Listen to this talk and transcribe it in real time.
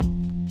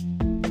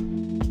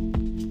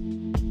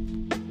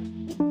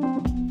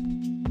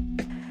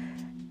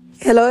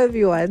Hello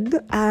everyone.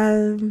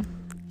 I'm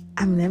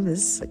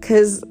nervous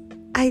because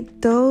I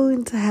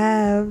don't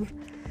have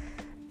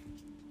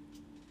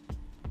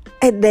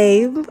a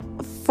name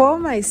for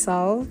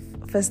myself.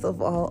 First of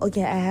all,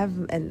 okay, I have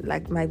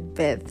my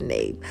birth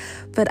name,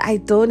 but I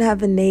don't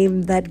have a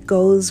name that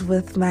goes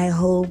with my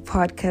whole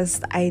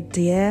podcast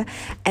idea.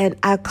 And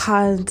I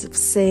can't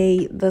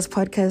say this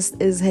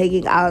podcast is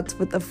hanging out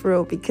with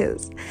Afro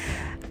because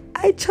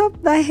I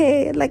chopped my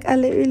hair. I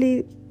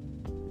literally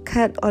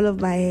cut all of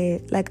my hair.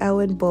 I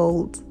went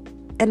bald,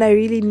 and I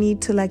really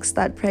need to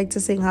start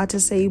practicing how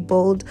to say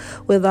bold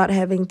without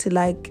having to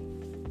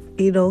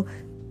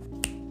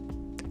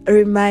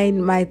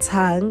remind my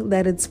tongue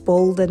that it's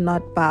bold and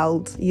not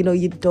bald.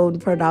 You don't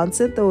pronounce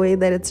it the way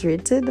that it's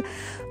written.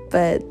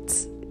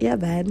 But yeah,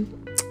 man.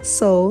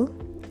 So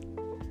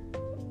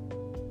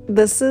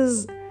this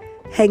is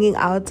hanging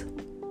out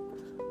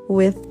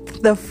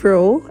with the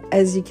Fro,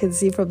 as you can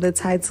see from the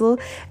title,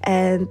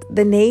 and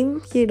the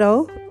name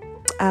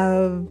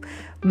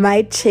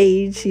might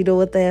change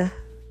with the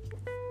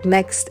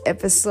next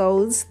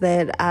episodes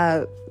that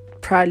are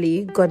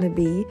probably gonna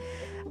be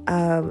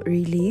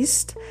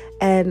released.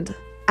 And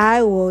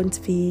I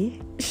won't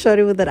be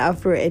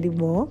Shawtywithanafro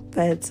anymore,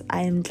 but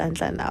I am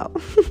Nhlanhla now.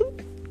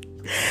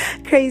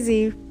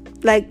 Crazy.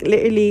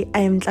 Literally, I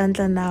am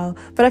Nhlanhla now.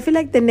 But I feel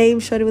like the name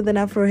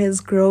Shawtywithanafro has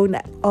grown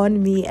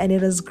on me, and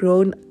it has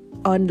grown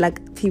on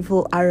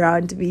people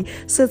around me.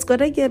 So it's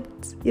gonna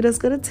it's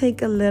gonna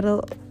take a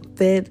little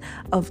bit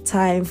of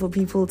time for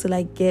people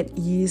to get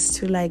used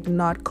to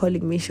not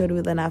calling me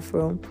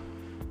Shawtywithanafro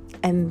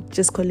and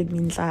just calling me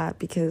Nhla,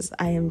 because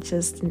I am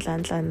just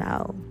Nhlanhla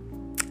now.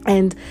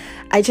 And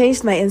I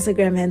changed my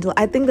Instagram handle.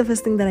 I think the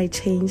first thing I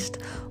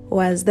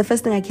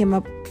came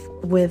up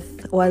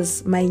with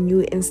was my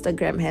new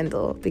Instagram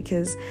handle,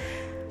 because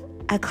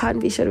I can't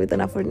be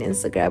Shawtywithanafro on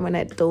Instagram when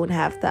I don't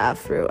have the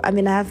afro. I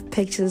mean, I have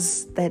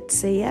pictures that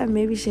say, yeah,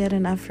 maybe she had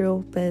an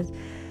afro, but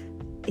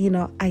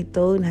I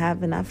don't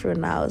have an afro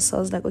now. So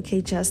I was like,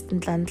 okay, just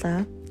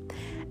Nhlanhla.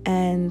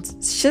 And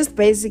it's just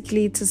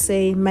basically to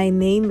say my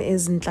name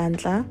is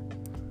Nhlanhla.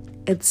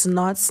 It's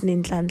not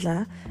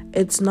Snenhlanhla.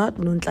 It's not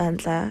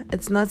Nunhlanhla.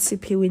 It's not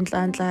Siphiwe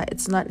Nhlanhla.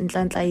 It's not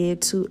Nhlanhla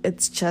Yetu.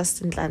 It's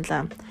just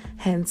Nhlanhla.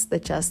 Hence the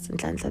just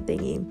Nhlanhla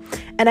thingy.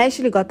 And I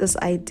actually got this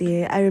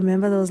idea. I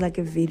remember there was a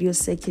video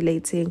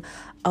circulating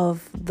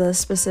of the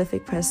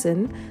specific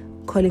person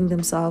calling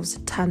themselves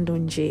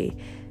Tandonje,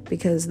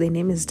 because their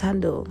name is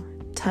Tandonje.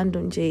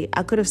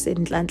 I could have said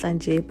Nhlanhla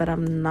Nje, but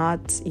I'm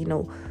not,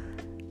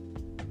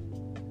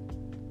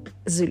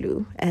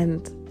 Zulu,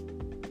 and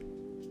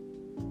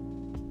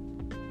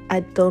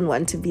I don't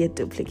want to be a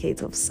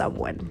duplicate of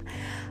someone.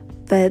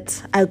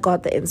 But I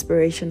got the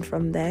inspiration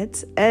from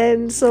that,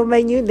 and so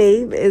my new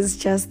name is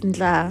just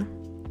Nhla.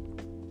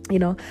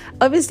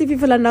 Obviously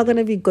people are not going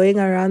to be going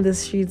around the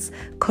streets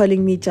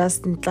calling me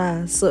just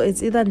Nhla, so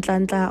it's either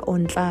Nhlanhla or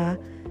Nhla,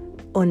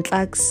 or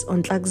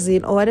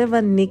Nhlaxin, or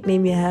whatever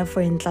nickname you have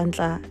for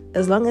Nhlanhla.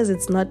 As long as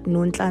it's not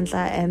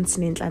Nunhlanhla and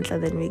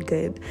Snenhlanhla, then we're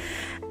good.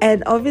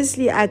 And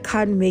obviously I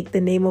can't make the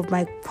name of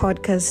my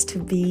podcast to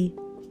be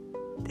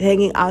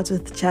hanging out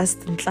with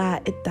just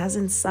Nhla. It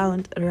doesn't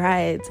sound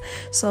right.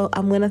 So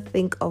I'm gonna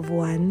think of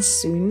one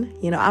soon.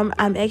 I'm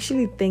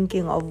actually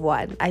thinking of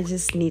one. I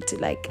just need to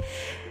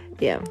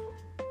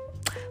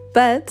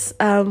But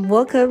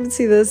welcome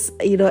to this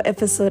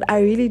episode.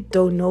 I really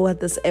don't know what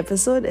this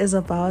episode is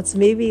about.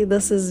 Maybe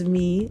this is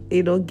me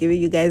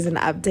giving you guys an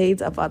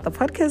update about the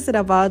podcast and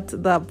about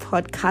the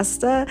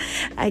podcaster,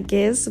 I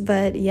guess.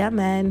 But yeah,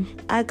 man,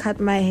 I cut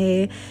my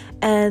hair.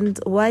 And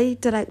why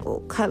did I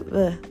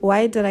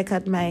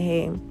cut my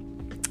hair?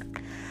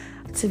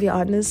 To be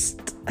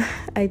honest,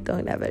 I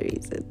don't have a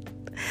reason.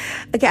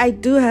 Okay, I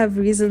do have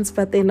reasons,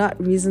 but they're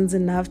not reasons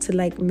enough to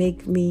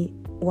make me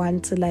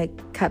want to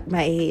cut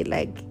my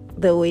hair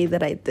the way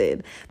that I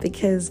did,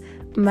 because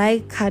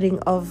my cutting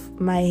of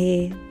my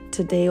hair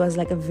today was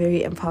a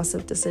very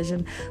impulsive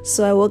decision.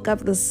 So I woke up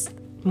this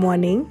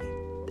morning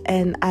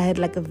and I had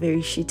a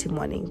very shitty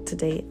morning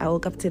today. I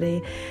woke up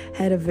today,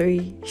 had a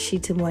very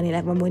shitty morning.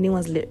 My morning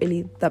was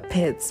literally the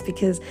pits,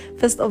 because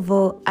first of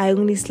all, I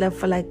only slept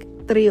for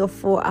 3 or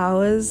 4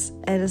 hours,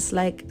 and it's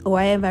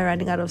why am I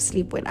running out of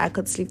sleep when I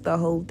could sleep the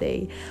whole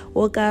day?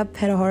 Woke up,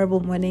 had a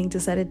horrible morning,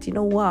 decided,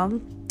 what,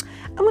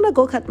 I'm gonna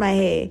go cut my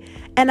hair.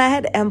 And I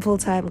had ample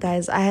time,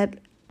 guys. I had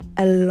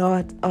a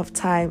lot of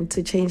time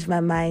to change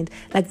my mind.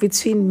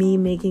 Between me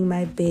making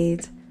my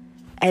bed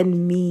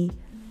and me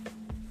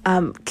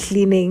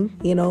cleaning,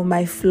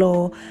 my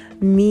floor,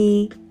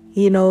 me,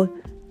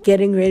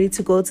 getting ready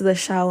to go to the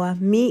shower,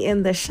 me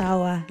in the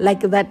shower.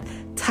 That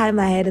time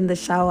I had in the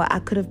shower, I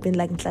could have been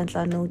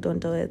Nhlanhla, no, don't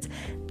do it.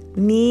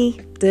 Me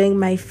doing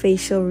my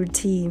facial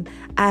routine.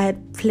 I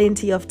had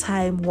plenty of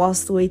time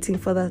whilst waiting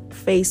for the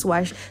face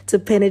wash to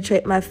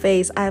penetrate my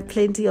face. I had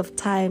plenty of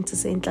time to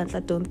say,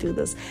 Nhlanhla, don't do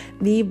this.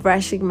 Me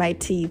brushing my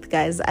teeth,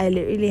 guys. I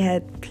literally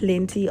had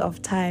plenty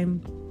of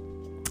time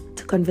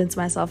to convince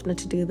myself not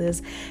to do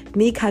this.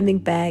 Me coming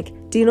back,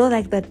 do you know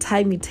like that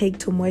time you take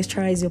to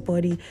moisturize your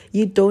body?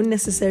 You don't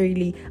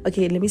necessarily,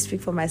 okay, let me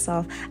speak for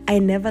myself. I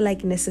never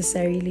like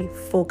necessarily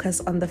focus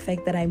on the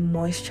fact that I'm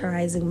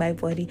moisturizing my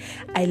body.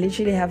 I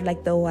literally have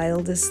like the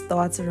wildest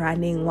thoughts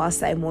running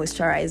whilst I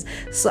moisturize.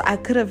 So I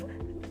could have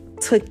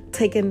took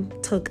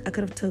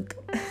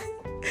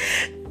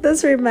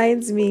This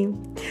reminds me.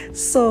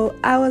 So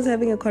I was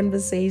having a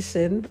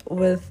conversation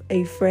with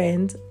a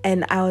friend,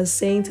 and I was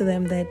saying to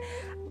them that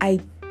I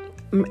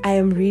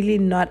am really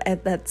not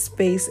at that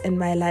space in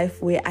my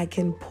life where I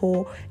can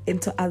pour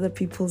into other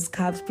people's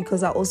cups,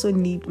 because I also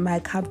need my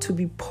cup to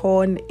be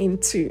poured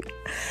into.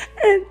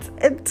 And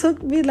it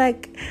took me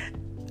like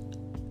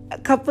a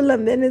couple of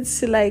minutes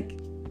to like,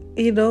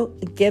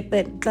 get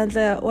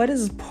that. What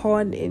is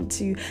poured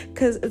into?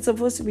 Because it's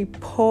supposed to be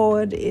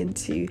poured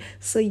into.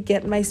 So you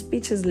get, my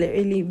speech is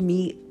literally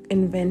me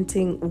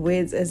inventing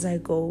words as I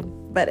go.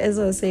 But as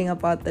I was saying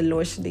about the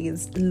lotioning,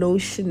 it's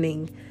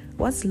lotioning.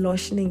 What's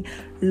lotioning?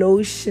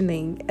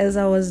 Lotioning. As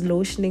I was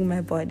lotioning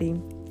my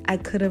body, I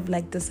could have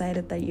like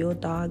decided that, yo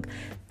dog,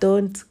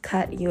 don't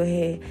cut your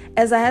hair.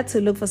 As I had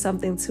to look for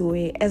something to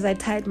wear, as I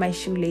tied my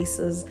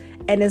shoelaces,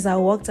 and as I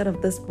walked out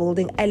of this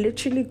building, I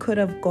literally could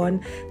have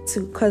gone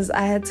to, because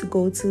I had to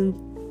go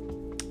to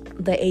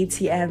the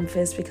ATM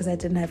first because I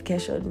didn't have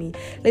cash on me.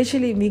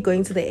 Literally me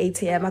going to the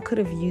ATM, I could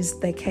have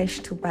used the cash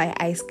to buy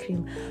ice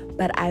cream,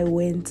 but I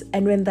went.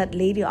 And when that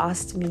lady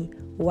asked me,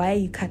 why are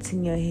you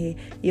cutting your hair?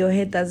 Your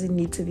hair doesn't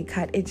need to be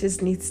cut. It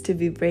just needs to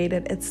be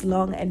braided. It's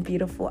long and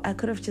beautiful. I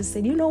could have just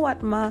said, you know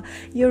what, Ma,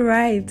 you're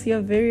right.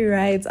 You're very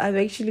right. I'm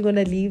actually going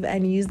to leave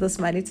and use this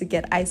money to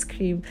get ice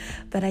cream.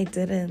 But I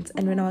didn't.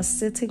 And when I was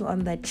sitting on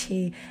that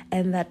chair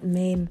and that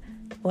man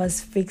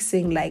was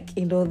fixing like,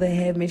 the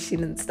hair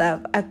machine and stuff,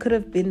 I could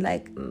have been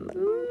like,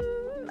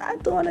 I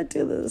don't want to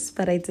do this.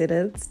 But I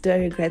didn't. Do I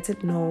regret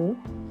it? No.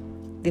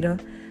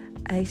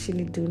 I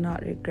actually do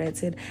not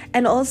regret it.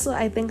 And also,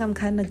 I think I'm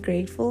kind of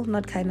grateful.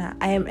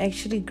 I am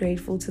actually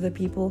grateful to the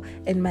people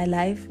in my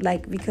life,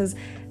 like, because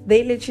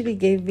they literally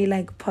gave me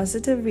like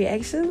positive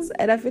reactions,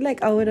 and I feel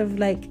like I would have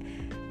like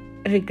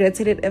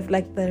regretted it if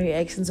like the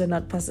reactions were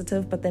not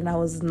positive. But then I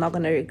was not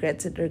gonna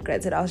regret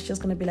it. I was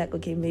just gonna be like,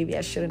 okay, maybe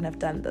I shouldn't have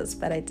done this,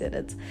 but I did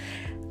it.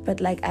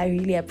 But like, I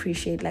really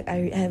appreciate, like,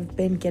 I have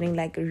been getting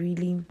like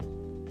really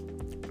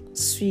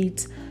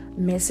sweet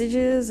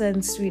messages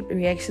and sweet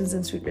reactions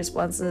and sweet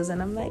responses,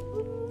 and I'm like,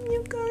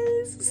 you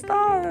guys,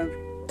 stop.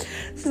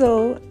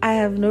 So I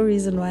have no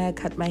reason why I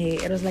cut my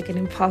hair. It was like an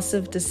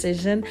impulsive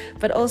decision.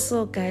 But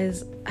also,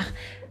 guys,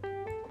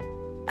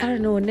 I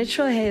don't know,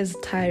 natural hair is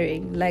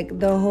tiring. Like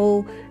the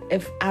whole,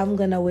 if I'm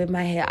gonna wear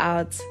my hair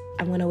out,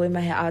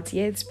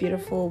 yeah, it's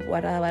beautiful,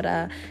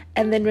 whatever.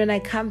 And then when I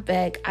come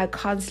back, I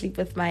can't sleep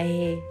with my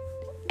hair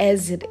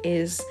as it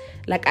is.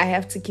 Like, I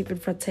have to keep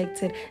it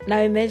protected. Now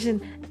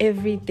imagine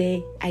every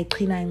day I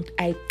clean,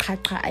 I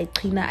kaka.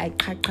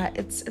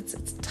 It's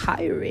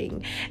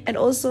tiring. And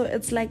also,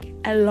 it's like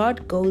a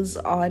lot goes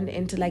on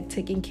into like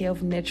taking care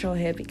of natural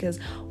hair, because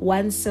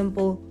one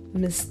simple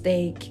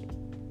mistake,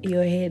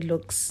 your hair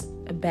looks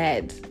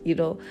bad,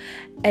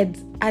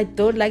 And I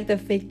don't like the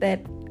fact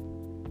that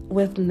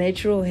with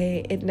natural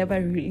hair, it never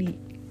really,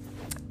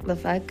 the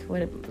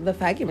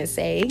fuck am I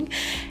saying?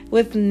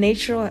 With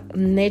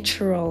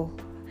natural,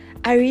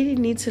 I really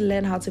need to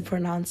learn how to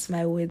pronounce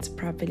my words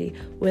properly.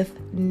 With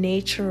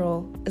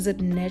natural, is it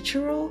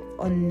natural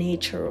or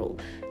natural?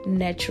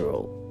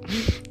 Natural.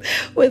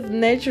 With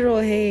natural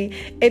hair,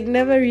 it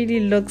never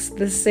really looks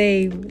the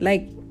same.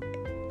 Like,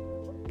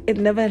 it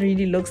never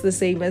really looks the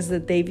same as the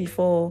day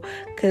before,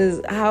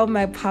 because how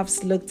my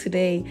puffs look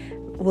today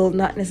will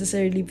not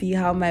necessarily be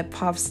how my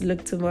puffs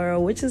look tomorrow,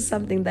 which is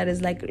something that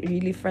is like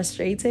really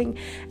frustrating.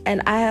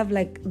 And I have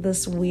like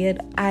this weird,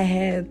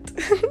 I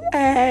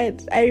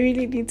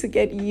really need to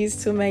get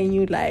used to my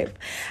new life.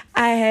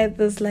 I had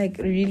this like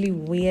really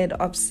weird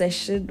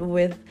obsession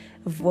with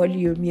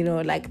volume,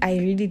 like I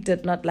really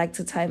did not like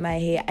to tie my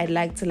hair. I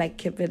like to like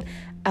keep it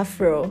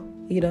afro,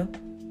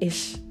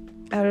 ish.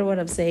 I don't know what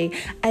I'm saying.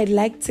 I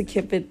like to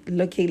keep it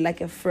looking like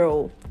a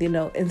fro,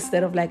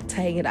 instead of like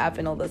tying it up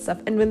and all that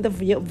stuff. And when the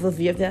volume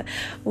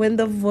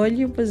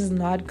was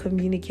not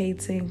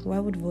communicating, why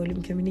would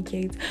volume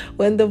communicate?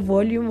 When the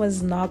volume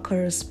was not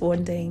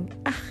corresponding,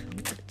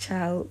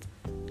 child,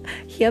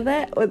 hear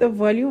that? When the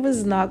volume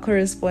was not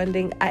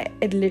corresponding,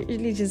 it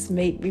literally just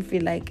made me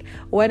feel like,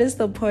 what is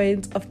the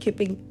point of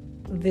keeping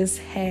this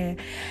hair?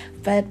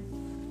 But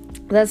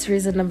that's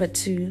reason number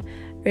 2.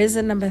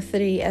 Reason number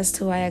 3 as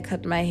to why I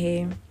cut my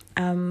hair.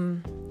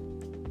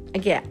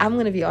 Again, I'm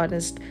going to be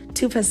honest.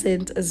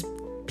 2% is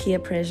peer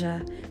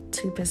pressure.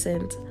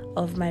 2%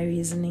 of my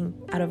reasoning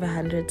out of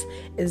 100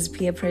 is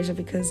peer pressure,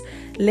 because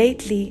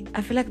lately,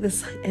 I feel like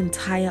this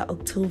entire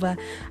October,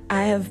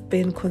 I have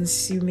been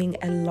consuming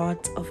a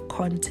lot of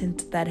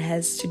content that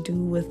has to do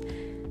with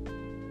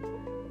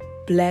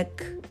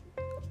black,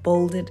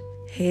 balded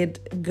head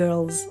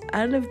girls.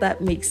 I don't know if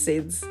that makes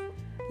sense.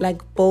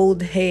 like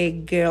bold hair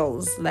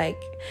girls,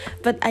 like,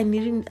 but I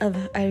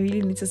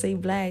really need to say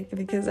black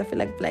because I feel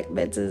like black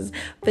matters.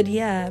 But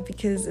yeah,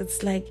 because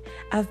it's like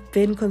I've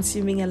been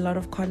consuming a lot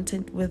of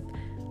content with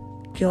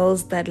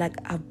girls that like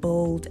are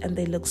bold and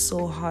they look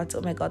so hot.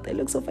 Oh my god, they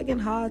look so fucking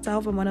hot. I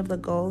hope I'm one of the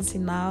girls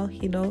now,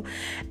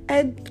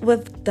 and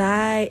with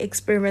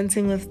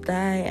experimenting with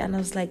dye, and I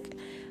was like,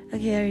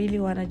 okay, I really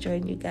want to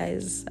join you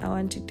guys. I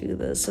want to do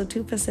this. So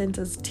 2%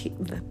 is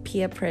the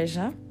peer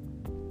pressure,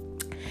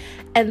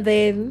 and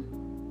then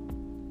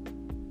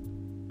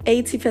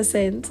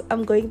 80%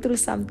 I'm going through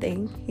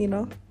something,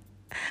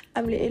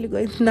 I'm literally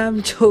going. No,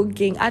 I'm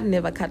joking. I'd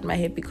never cut my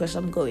hair because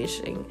I'm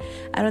goishing.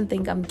 I don't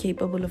think I'm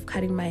capable of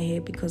cutting my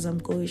hair because I'm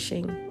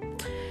goishing.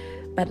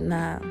 But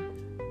nah,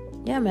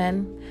 yeah,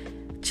 man.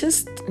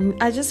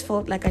 I just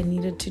felt like I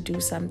needed to do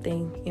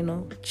something,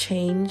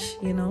 change,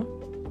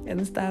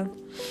 and stuff.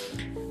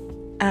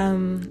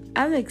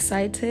 I'm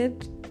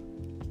excited.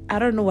 I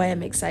don't know why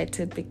I'm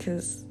excited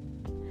because.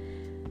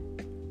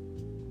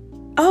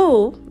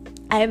 Oh,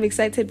 I am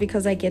excited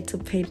because I get to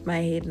paint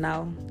my head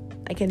now.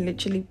 I can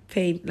literally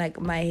paint like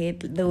my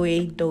head the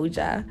way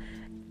Doja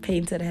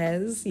painted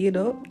hers,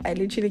 I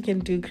literally can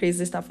do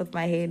crazy stuff with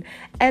my head.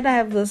 And I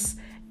have this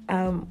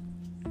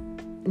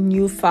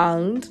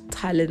newfound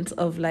talent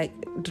of like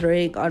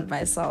drawing on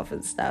myself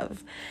and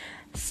stuff.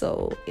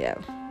 So yeah,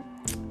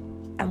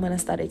 I'm gonna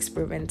start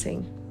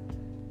experimenting,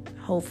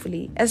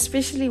 hopefully,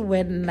 especially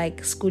when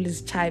like school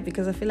is chai,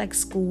 because I feel like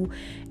school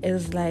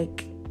is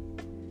like,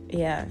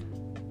 yeah,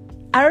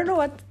 I don't know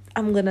what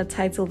I'm gonna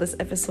title this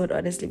episode,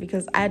 honestly,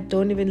 because I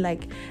don't even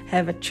like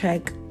have a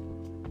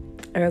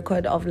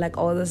record of like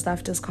all the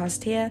stuff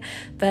discussed here.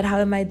 But how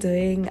am I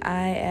doing?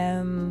 I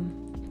am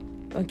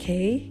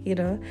okay,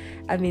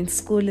 I mean,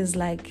 school is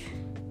like,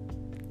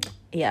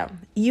 yeah,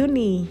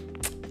 uni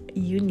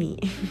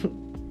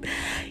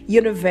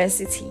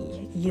university.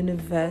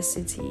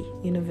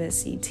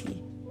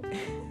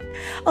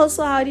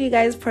 Also, how do you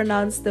guys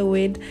pronounce the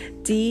word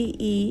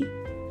DETERMINE?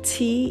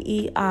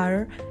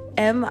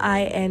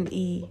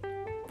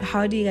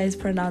 How do you guys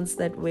pronounce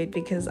that word?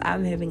 Because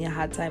I'm having a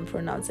hard time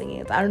pronouncing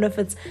it. I don't know if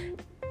it's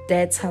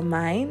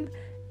determine,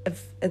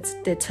 if it's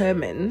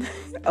determine,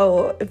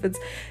 or if it's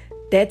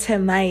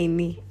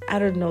determine. I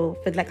don't know.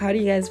 But like, how do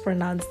you guys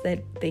pronounce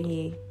that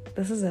thingy?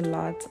 This is a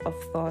lot of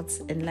thoughts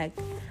in like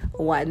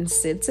one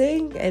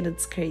sitting, and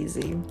it's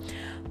crazy.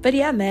 But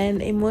yeah, man,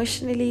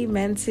 emotionally,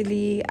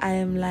 mentally, I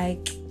am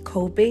like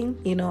coping.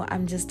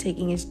 I'm just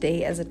taking each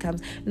day as it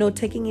comes. No,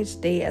 taking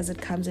each day as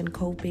it comes and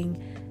coping.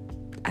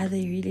 Are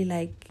they really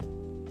like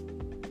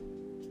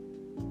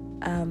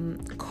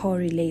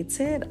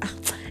correlated?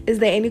 Is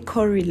there any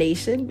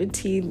correlation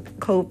between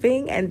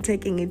coping and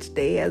taking each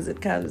day as it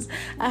comes?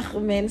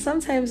 Man,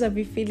 sometimes I'll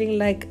be feeling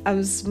like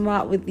I'm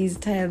smart with these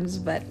terms,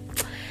 but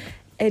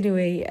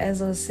anyway,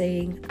 as I was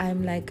saying,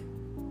 I'm like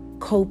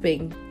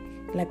coping.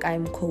 Like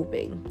I'm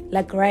coping.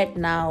 Like right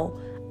now,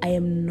 I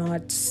am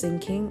not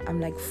sinking. I'm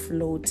like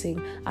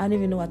floating. I don't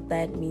even know what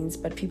that means,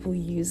 but people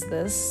use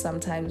this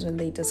sometimes when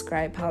they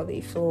describe how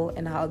they feel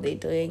and how they're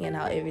doing and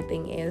how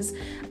everything is.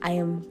 I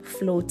am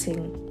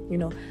floating,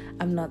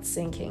 I'm not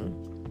sinking.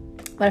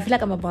 But I feel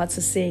like I'm about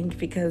to sink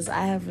because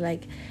I have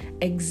like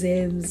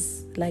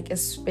exams, like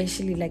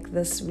especially like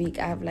this week,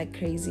 I have like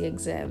crazy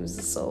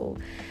exams. So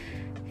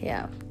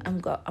yeah, I'm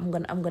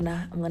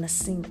gonna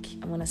sink.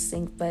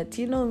 But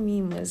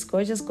me, Miss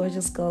gorgeous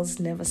girls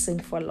never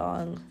sink for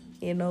long.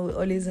 We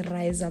always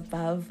rise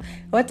above.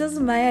 What does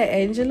Maya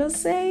Angelou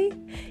say?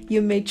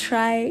 You may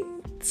try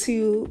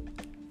to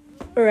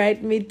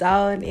write me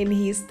down in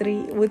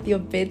history with your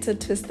bitter,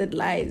 twisted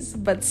lies,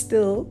 but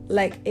still,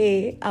 like,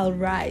 I'll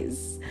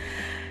rise.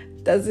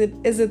 Is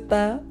it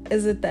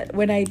that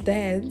when I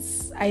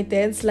dance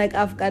like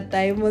I've got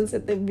diamonds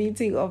at the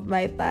meeting of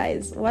my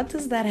thighs? What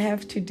does that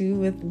have to do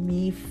with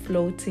me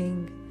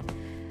floating?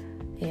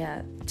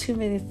 Yeah, too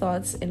many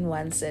thoughts in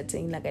one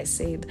setting, like I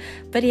said.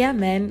 But yeah,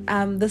 man,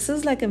 this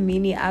is like a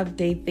mini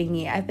update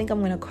thingy. I think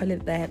I'm gonna call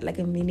it that, like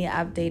a mini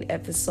update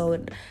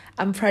episode.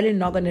 I'm probably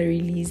not gonna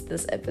release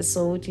this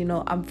episode.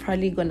 I'm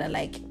probably gonna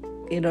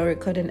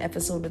record an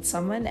episode with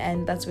someone,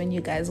 and that's when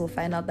you guys will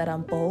find out that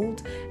I'm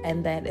bold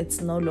and that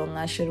it's no longer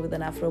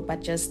Shawtywithanafro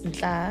but just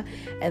Ntla,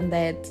 and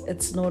that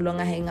it's no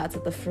longer hang out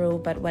at the fro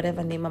but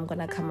whatever name I'm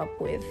gonna come up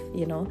with,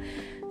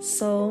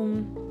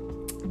 So,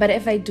 but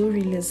if I do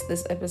release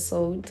this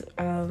episode,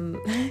 I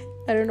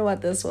don't know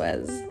what this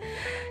was.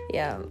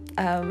 Yeah,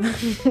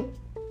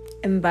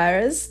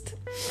 embarrassed.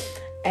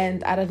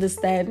 And I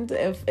understand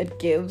if it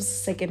gives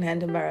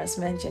secondhand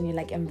embarrassment and you're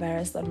like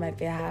embarrassed on my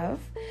behalf.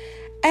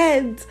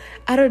 And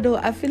I don't know,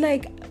 I feel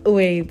like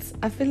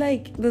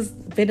there's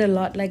been a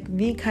lot, like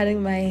me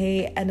cutting my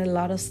hair and a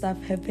lot of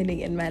stuff happening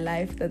in my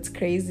life that's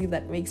crazy,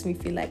 that makes me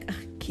feel like,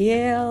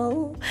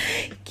 Gail,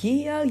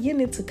 you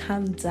need to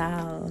calm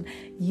down.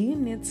 You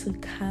need to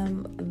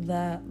calm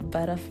the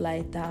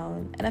butterfly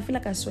down. And I feel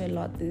like I swear a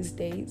lot these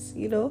days,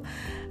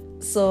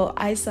 So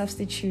I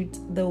substitute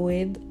the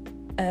word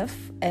F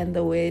and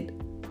the word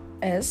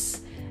S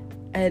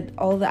and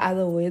all the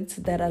other words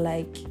that are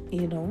like,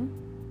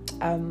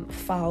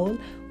 foul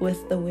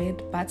with the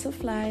word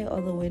butterfly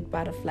or the word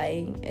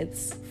butterflying.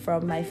 It's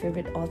from my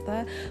favorite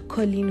author,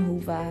 Colleen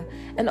Hoover.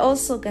 And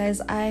also,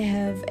 guys, I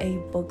have a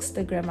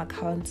Bookstagram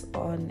account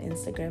on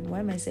Instagram. Why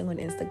am I saying on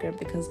Instagram?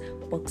 Because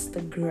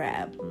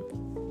Bookstagram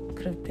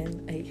could have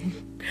been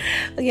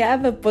okay, I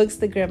have a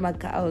Bookstagram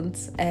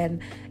account,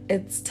 and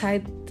it's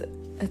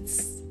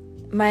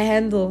my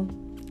handle.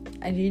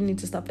 I really need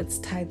to stop. It's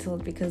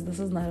titled, because this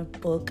is not a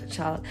book,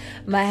 child.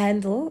 My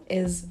handle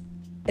is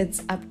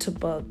It's Up to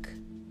Book.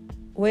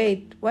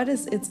 Wait, what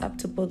is It's Up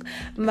to Book?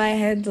 My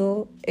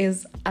handle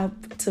is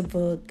Up to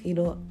Book,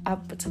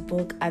 Up to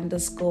Book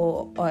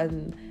 _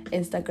 on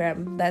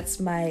Instagram. That's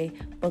my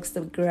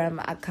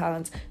Bookstagram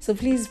account. So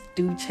please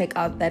do check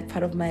out that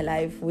part of my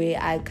life where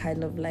I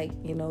kind of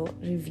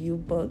review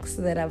books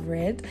that I've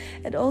read.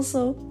 And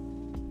also,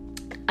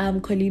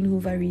 Colleen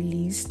Hoover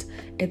released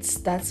It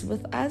Starts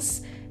With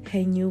Us,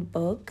 her new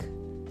book.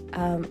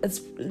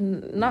 It's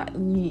not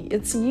new.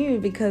 It's new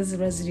because it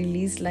was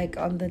released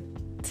on the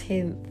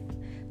 10th.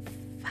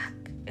 Fuck,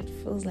 it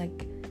feels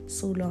like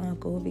so long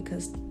ago,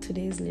 because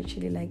today is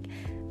literally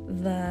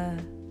the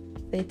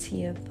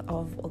 30th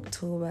of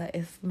October,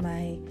 if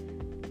my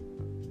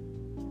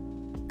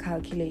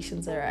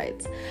calculations are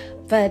right.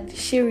 But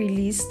she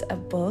released a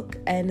book,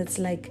 and it's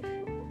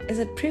is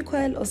it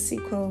prequel or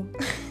sequel?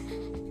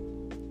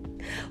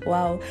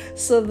 Wow.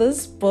 So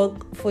this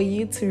book, for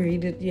you to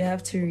read it, you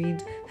have to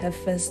read her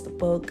first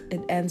book,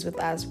 It Ends With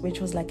Us, which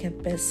was her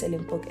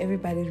best-selling book.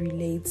 Everybody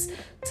relates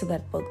to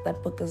that book.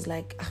 That book is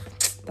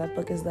that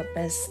book is the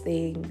best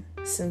thing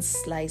since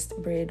sliced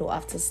bread, or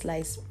after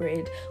sliced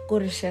bread. Go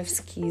to Chef's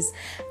Keys.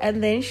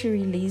 And then she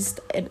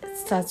released It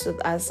Starts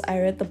With Us. I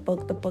read the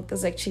book. The book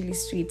is actually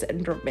sweet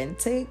and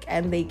romantic,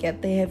 and they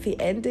get the happy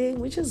ending,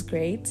 which is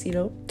great,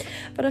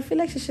 But I feel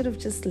like she should have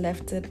just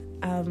left it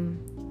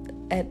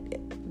at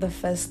the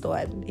first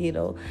one,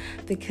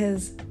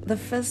 because the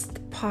first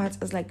part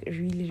is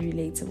really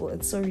relatable.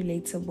 It's so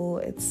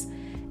relatable.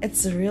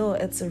 It's real.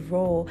 It's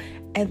raw.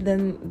 And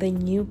then the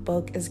new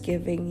book is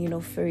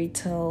giving, fairy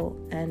tale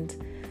and,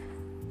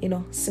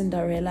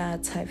 Cinderella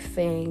type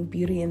thing,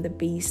 Beauty and the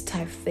Beast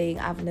type thing.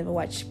 I've never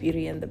watched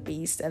Beauty and the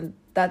Beast, and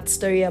that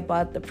story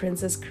about the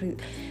princess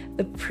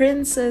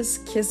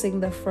kissing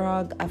the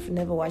frog, I've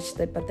never watched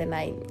it, but then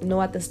I know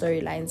what the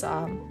storylines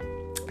are.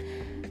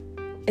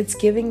 It's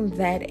giving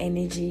that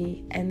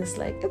energy, and it's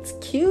it's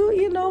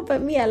cute,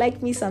 but me, I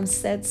like me some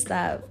sad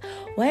stuff.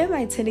 Why am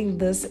I turning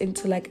this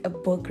into a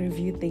book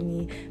review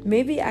thingy?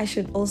 Maybe I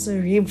should also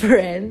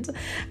rebrand.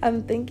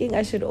 I'm thinking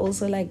I should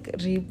also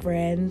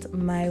rebrand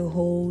my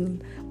whole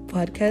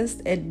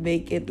podcast and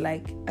make it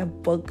a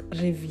book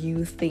review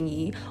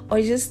thingy,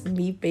 or just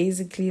me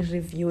basically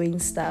reviewing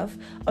stuff.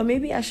 Or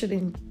maybe I should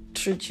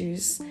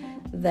introduce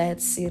that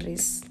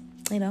series,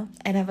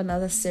 and have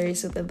another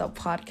series within the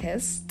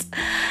podcast.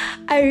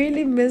 I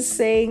really miss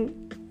saying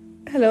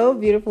hello,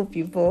 beautiful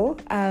people.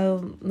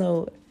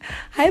 No,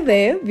 hi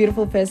there,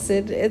 beautiful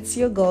person. It's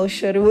your girl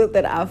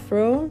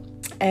Shawtywithanafro,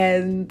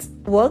 and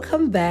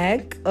welcome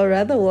back, or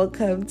rather,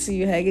 welcome to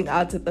you hanging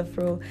out with the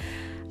Fro.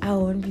 I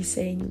won't be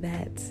saying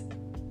that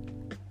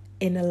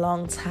in a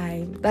long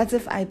time. That's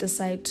if I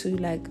decide to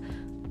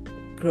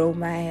grow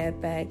my hair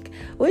back,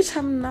 which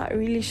I'm not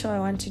really sure I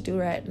want to do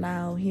right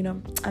now.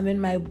 I'm in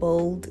my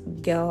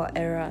bold girl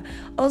era.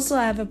 Also,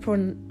 I have a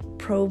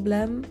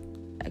problem.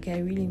 Okay, I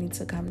really need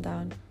to calm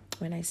down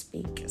when I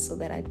speak so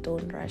that I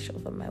don't rush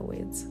over my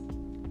words.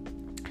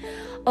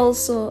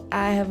 Also,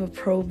 I have a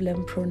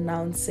problem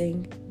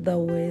pronouncing the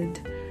word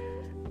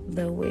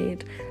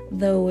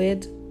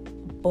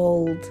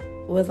bold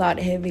without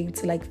having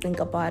to think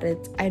about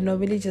it. I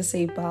normally just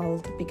say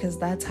bald because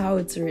that's how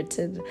it's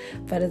written,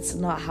 but it's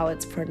not how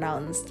it's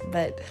pronounced.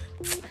 But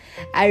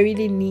I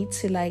really need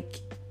to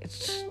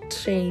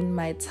train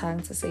my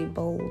tongue to say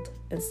bold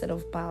instead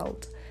of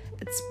bald.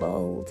 It's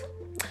bold.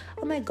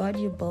 Oh my God,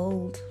 you're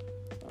bold.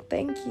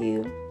 Thank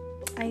you.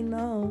 I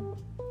know.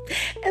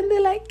 And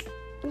they're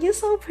you're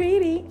so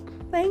pretty.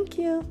 Thank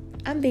you.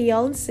 I'm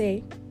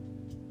Beyonce.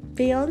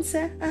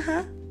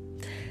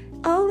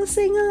 All the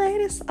single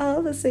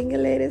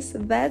ladies.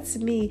 That's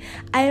me.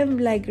 I am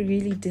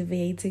really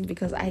debating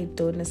because I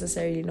don't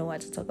necessarily know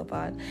what to talk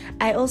about.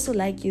 I also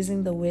like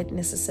using the word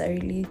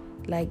necessarily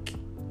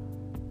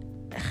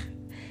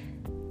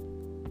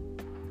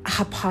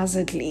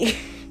haphazardly.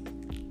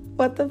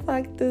 What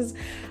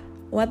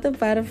the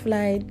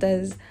butterfly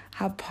does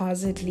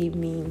haphazardly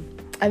mean?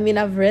 I mean,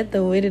 I've read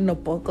the word in a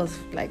book, or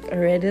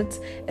read it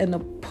in a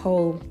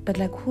poem, but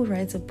who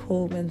writes a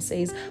poem and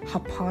says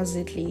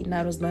haphazardly? No,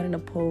 it was not in a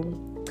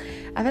poem.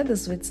 I've had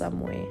this word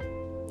somewhere.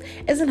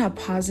 Isn't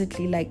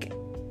haphazardly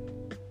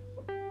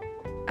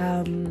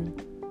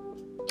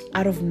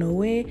out of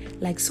nowhere,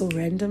 so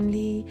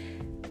randomly?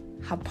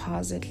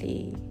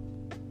 Haphazardly,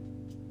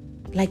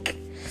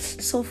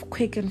 so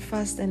quick and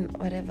fast and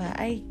whatever.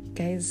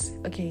 Guys,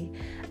 okay.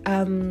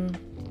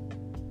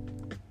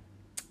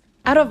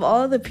 Out of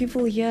all the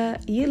people here,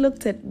 you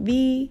looked at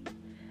me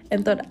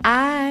and thought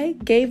I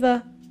gave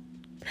a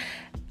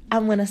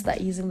I'm gonna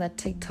start using that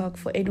TikTok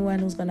for anyone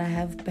who's gonna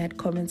have bad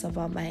comments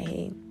about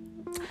my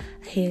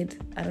head.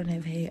 I don't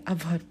have hair,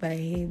 about my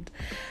head.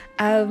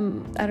 I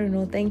don't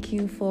know. Thank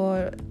you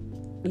for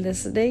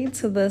listening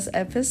to this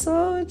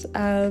episode.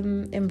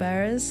 I'm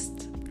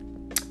embarrassed.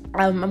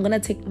 I'm gonna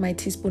take my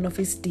teaspoon of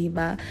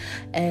steamer,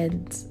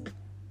 and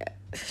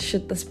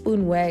should the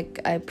spoon work,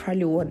 I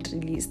probably won't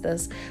release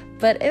this.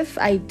 But if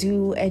I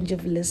do, and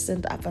you've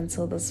listened up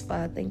until this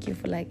far, thank you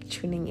for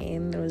tuning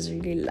in. It was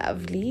really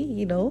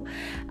lovely,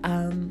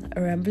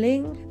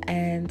 rambling,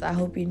 and I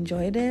hope you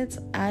enjoyed it.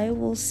 I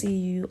will see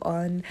you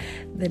on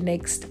the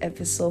next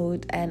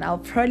episode, and I'll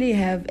probably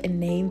have a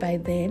name by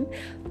then.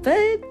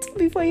 But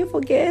before you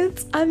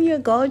forget, I'm your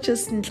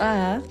gorgeous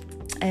Ntla,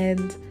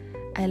 and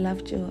I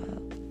loved your...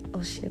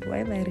 Oh shit, why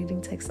am I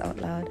reading text out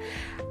loud?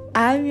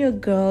 I'm your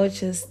girl,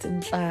 just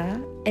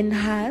Ntla. In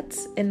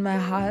my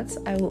heart,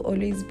 I will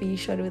always be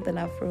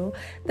Shawtywithanafro.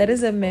 That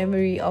is a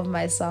memory of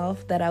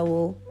myself that I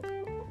will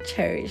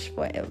cherish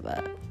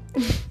forever.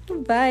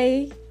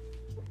 Bye.